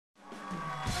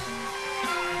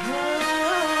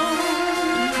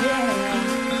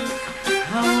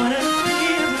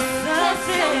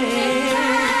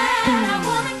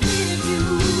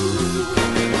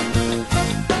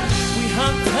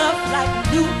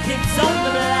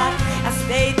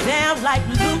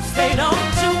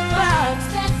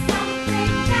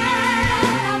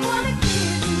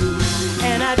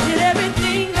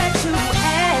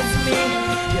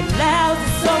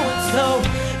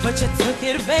you took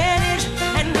advantage,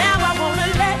 and now I wanna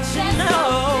let you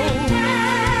know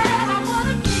that I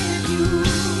wanna give you.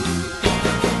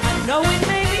 I know it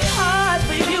may be hard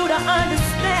for you to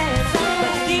understand,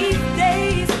 but these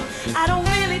days I don't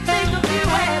really think of you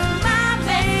as my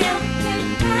man.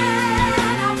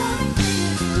 I wanna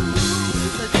give you.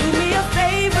 So do me a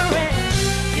favor and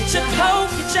get your coat,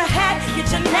 get your hat, get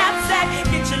your knapsack,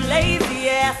 get your lazy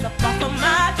ass up off of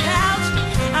my couch.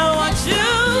 I want you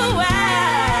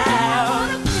out,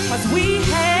 'cause we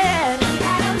had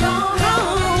a long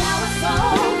road. Now it's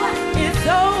over. It's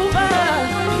over.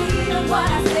 What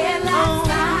I said last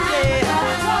time. Yeah.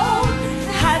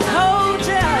 I told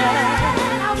you.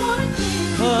 I wanna give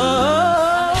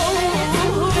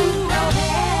you. No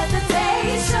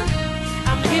hesitation.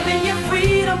 I'm giving you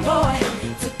freedom, boy,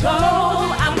 to go.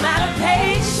 I'm out of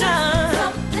patience.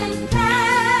 Something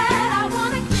that I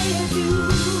wanna give you.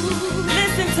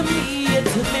 Listen to me, it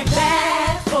took me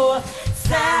back, forth,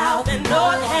 south, and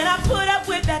north, and I put up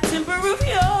with that temper of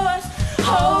yours.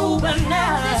 Oh, but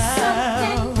now there's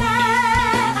something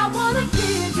that I wanna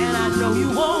give you. And I know you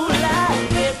won't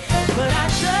like it, but I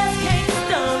just can't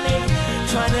stomach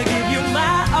trying to give you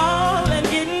my all and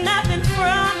get nothing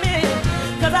from it,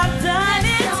 'cause I've done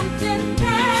it. Something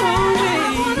that I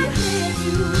wanna give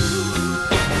you.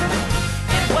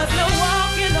 It was no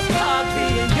walk in the park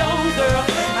being your girl.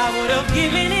 I would have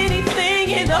given anything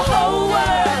in the whole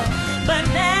world, but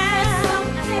now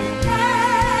something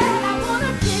that I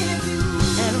wanna give you.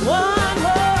 And one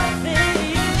more thing,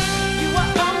 you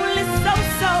were only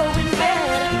so in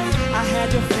bed. I had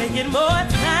to fake it more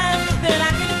times than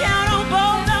I can count on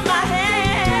both of my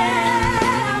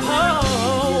hands. Oh,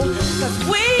 'cause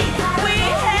we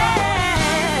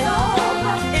had,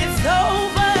 it's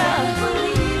over.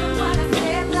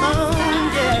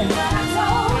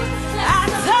 I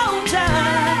told ya,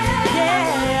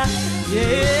 yeah,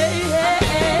 yeah.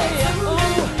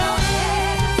 Ooh.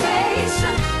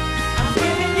 I'm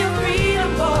giving you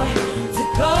freedom, boy, to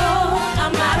go.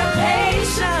 I'm out of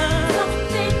patience.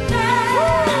 Something that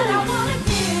I wanna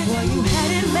give. Boy, you had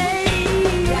it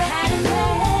made. You had it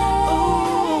made.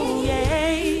 Ooh, yeah.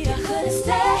 You could've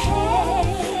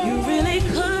stayed. You really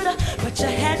could've, but you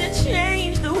had to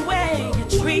change the way you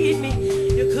treat me.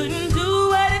 You couldn't do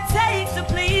what it takes to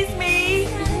please me.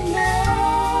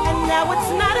 And now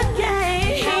it's not a game.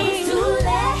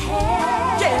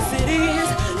 Yes, it is,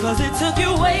 'cause it took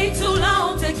you way too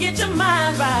long to get your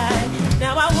mind right.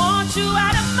 Now I want you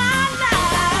out of my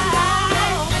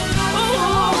life.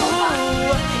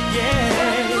 Ooh, yeah.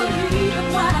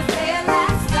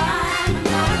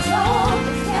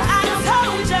 I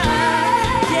told ya,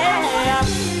 yeah.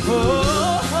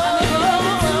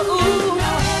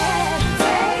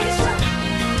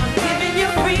 I'm giving you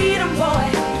freedom, boy,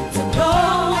 to go.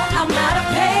 I'm out of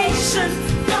patience.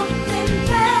 Something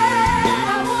that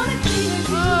I wanna give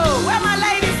you. Where my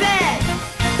ladies at?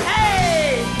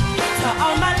 Hey, to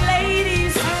all my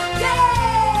ladies,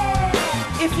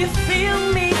 yeah. If you feel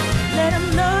me, let them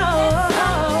know.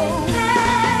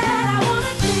 That I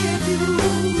wanna give you.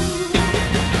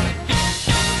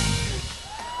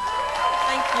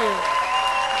 Thank you.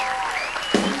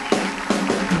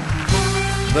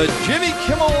 The Jimmy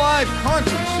Kimmel Live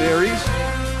Concert Series,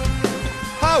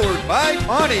 powered by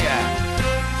Pontiac.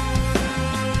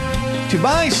 To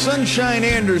buy Sunshine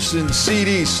Anderson's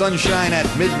CD, Sunshine at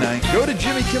Midnight, go to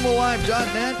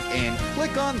jimmykimmellive.net and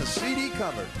click on the CD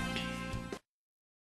cover.